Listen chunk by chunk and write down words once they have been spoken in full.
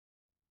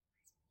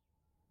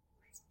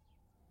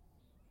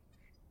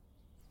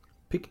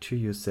Picture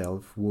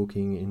yourself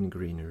walking in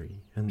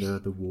greenery under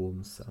the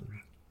warm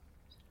sun.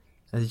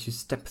 As you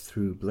step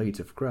through blades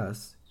of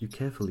grass, you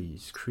carefully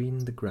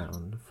screen the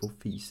ground for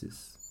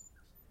feces.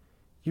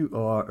 You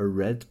are a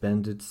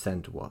red-banded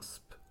sand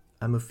wasp,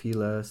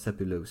 Ammophila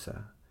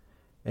sabulosa,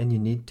 and you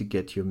need to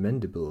get your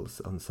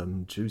mandibles on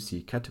some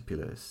juicy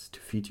caterpillars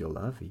to feed your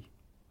larvae.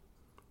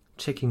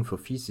 Checking for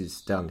feces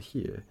down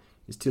here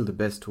is still the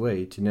best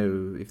way to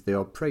know if there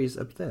are prey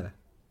up there.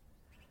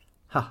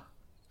 Ha!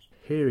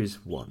 Here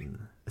is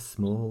one, a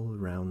small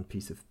round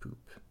piece of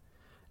poop,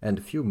 and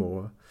a few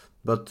more,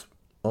 but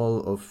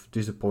all of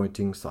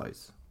disappointing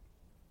size.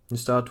 You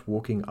start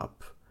walking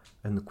up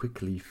and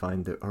quickly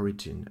find the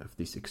origin of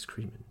this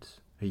excrement,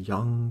 a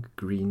young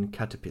green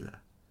caterpillar.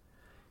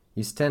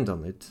 You stand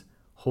on it,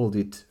 hold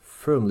it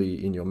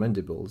firmly in your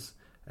mandibles,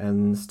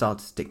 and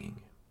start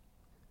stinging.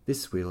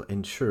 This will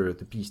ensure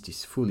the beast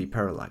is fully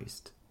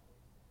paralyzed.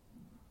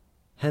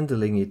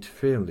 Handling it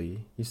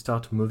firmly, you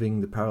start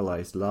moving the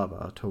paralyzed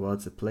larva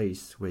towards a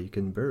place where you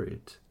can bury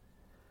it.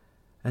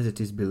 As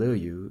it is below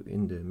you,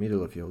 in the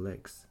middle of your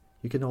legs,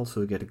 you can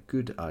also get a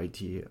good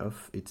idea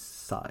of its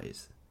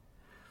size.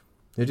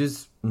 It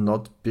is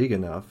not big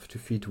enough to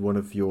feed one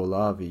of your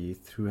larvae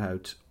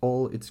throughout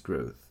all its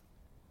growth,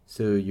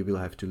 so you will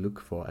have to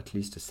look for at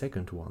least a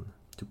second one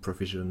to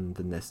provision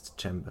the nest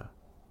chamber.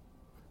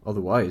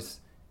 Otherwise,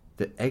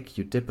 the egg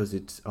you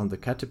deposit on the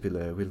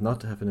caterpillar will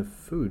not have enough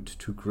food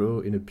to grow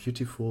in a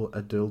beautiful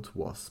adult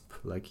wasp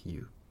like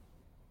you.